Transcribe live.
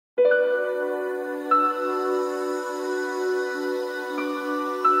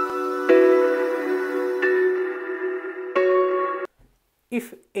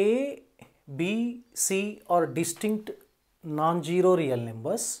If A, B, C are distinct non-zero real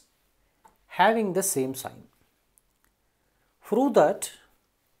numbers having the same sign, prove that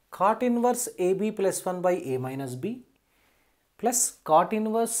cot inverse AB plus 1 by A minus B plus cot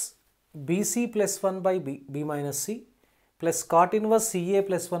inverse BC plus 1 by B minus C plus cot inverse CA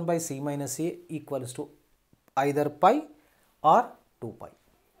plus 1 by C minus A equals to either pi or 2 pi.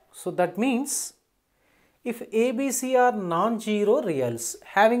 So that means if A, B, C are non-zero reals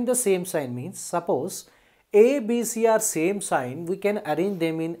having the same sign, means suppose A, B, C are same sign, we can arrange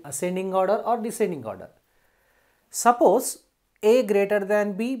them in ascending order or descending order. Suppose A greater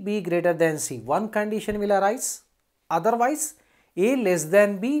than B, B greater than C, one condition will arise. Otherwise, A less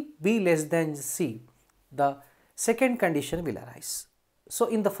than B, B less than C, the second condition will arise. So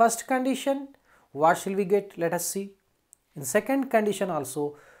in the first condition, what shall we get? Let us see. In second condition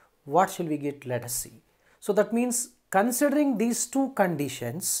also, what shall we get? Let us see. So that means considering these two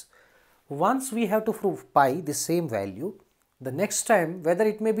conditions, once we have to prove pi, the same value, the next time whether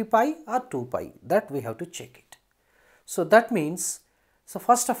it may be pi or 2 pi, that we have to check it. So that means, so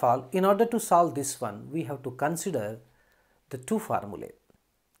first of all, in order to solve this one, we have to consider the two formulae.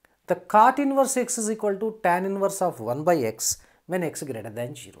 The cot inverse x is equal to tan inverse of 1 by x when x greater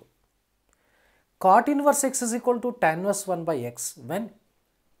than 0. Cot inverse x is equal to tan inverse 1 by x when,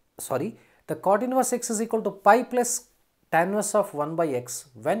 the cot inverse x is equal to pi plus tan inverse of 1 by x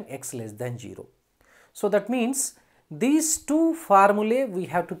when x less than 0. So that means these two formulae we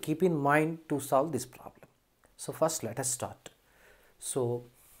have to keep in mind to solve this problem. So first let us start. So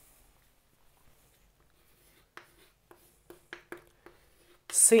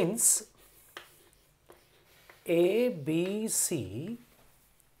since A, B, C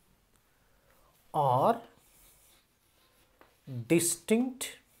are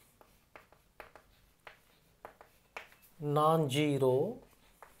distinct non-zero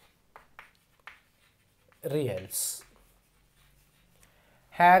reals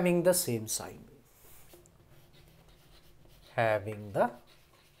having the same sign,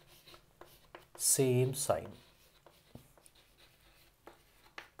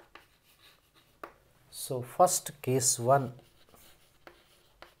 So first case 1,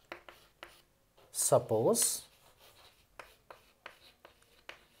 suppose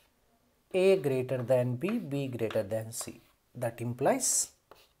A greater than B, B greater than C. That implies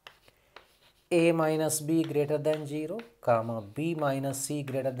A minus B greater than 0, comma B minus C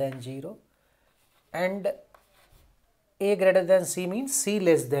greater than 0, and A greater than C means C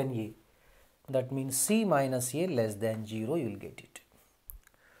less than A. That means C minus A less than 0, you will get it.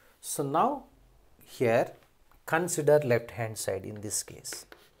 So now here consider left hand side in this case.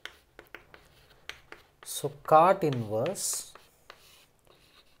 So cot inverse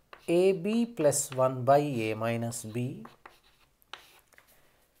AB plus 1 by A minus B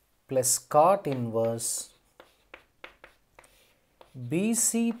plus cot inverse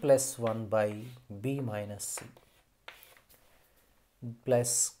BC plus 1 by B minus C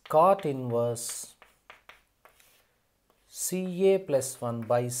plus cot inverse CA plus 1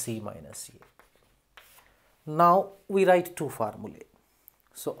 by C minus A. Now we write two formulae.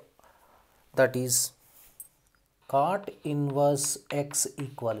 So that is cot inverse x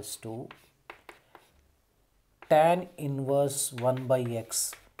equals to tan inverse 1 by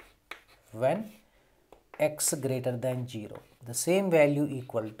x when x greater than 0. The same value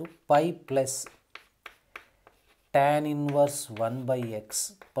equal to pi plus tan inverse 1 by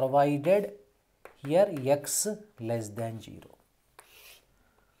x provided here x less than 0.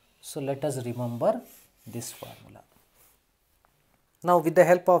 So let us remember this formula. Now with the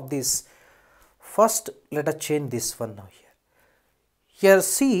help of this, first let us change this one now here. Here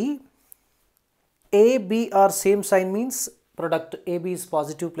see, A, B are same sign means product AB is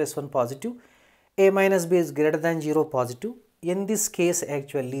positive plus 1 positive, A minus B is greater than 0 positive. In this case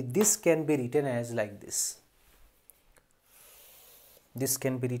actually this can be written as like this. This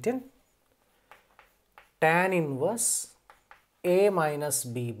can be written tan inverse A minus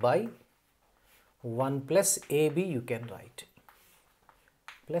B by 1 plus AB you can write.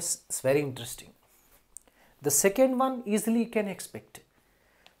 Plus it's very interesting. The second one easily you can expect.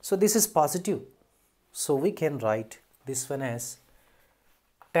 So this is positive. So we can write this one as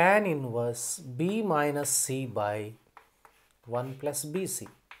tan inverse B minus C by 1 plus BC.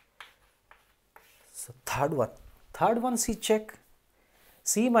 So third one see check.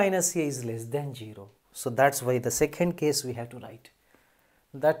 C minus A is less than 0. So that's why the second case we have to write.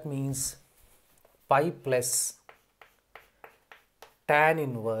 That means pi plus tan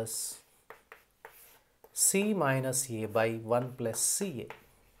inverse C minus A by 1 plus CA.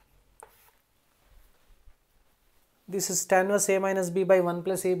 This is tan inverse A minus B by 1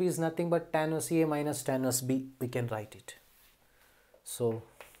 plus AB is nothing but tan inverse A minus tan inverse B. We can write it. So,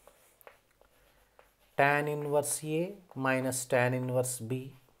 tan inverse A minus tan inverse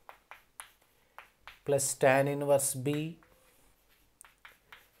B plus tan inverse B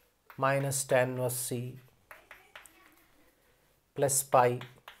minus tan inverse C plus pi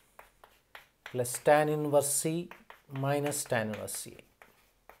plus tan inverse C minus tan inverse A.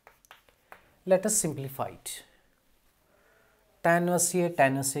 Let us simplify it. Tan inverse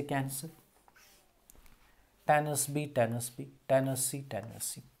A cancel. Tan inverse B, tan inverse B, tan inverse C, tan inverse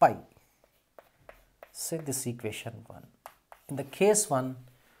C, pi. Say this equation 1. In the case 1,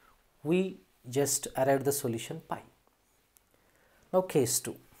 we just arrived the solution pi. Now case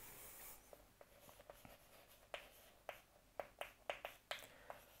 2.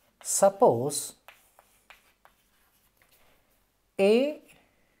 Suppose A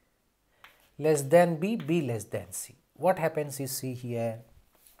less than B, B less than C. What happens you see here?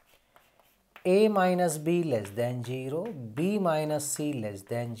 A minus B less than 0, B minus C less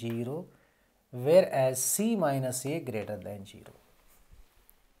than 0, whereas C minus A greater than 0.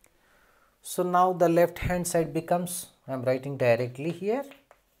 So now the left hand side becomes, I am writing directly here,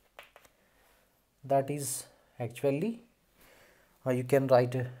 that is actually you can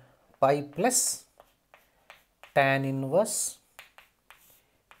write pi plus tan inverse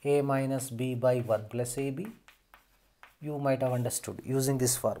A minus B by 1 plus AB. You might have understood using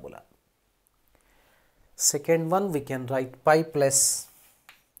this formula. Second one, we can write pi plus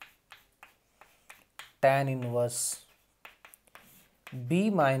tan inverse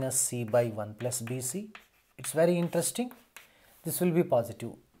B minus C by 1 plus BC. It's very interesting. This will be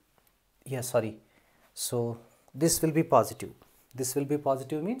positive. Yeah, sorry. So this will be positive. This will be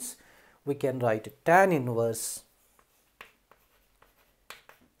positive means we can write tan inverse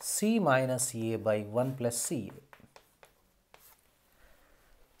C minus A by 1 plus CA.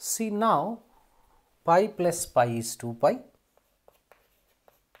 See now, pi plus pi is 2 pi.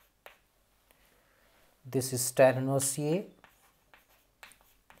 This is tan inverse A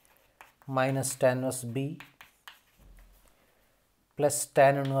minus tan inverse B plus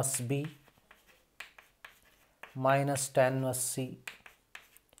tan inverse B minus tan inverse C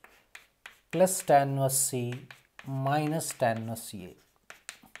plus tan inverse C minus tan inverse A.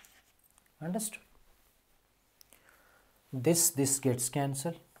 Understood? This gets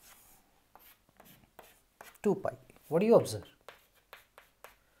cancelled. 2 pi. What do you observe?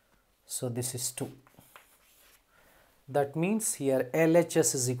 So this is 2. That means here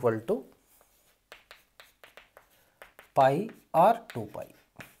LHS is equal to pi or 2 pi.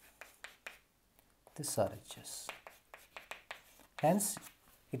 This RHS. Hence,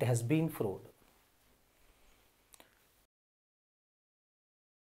 it has been proved.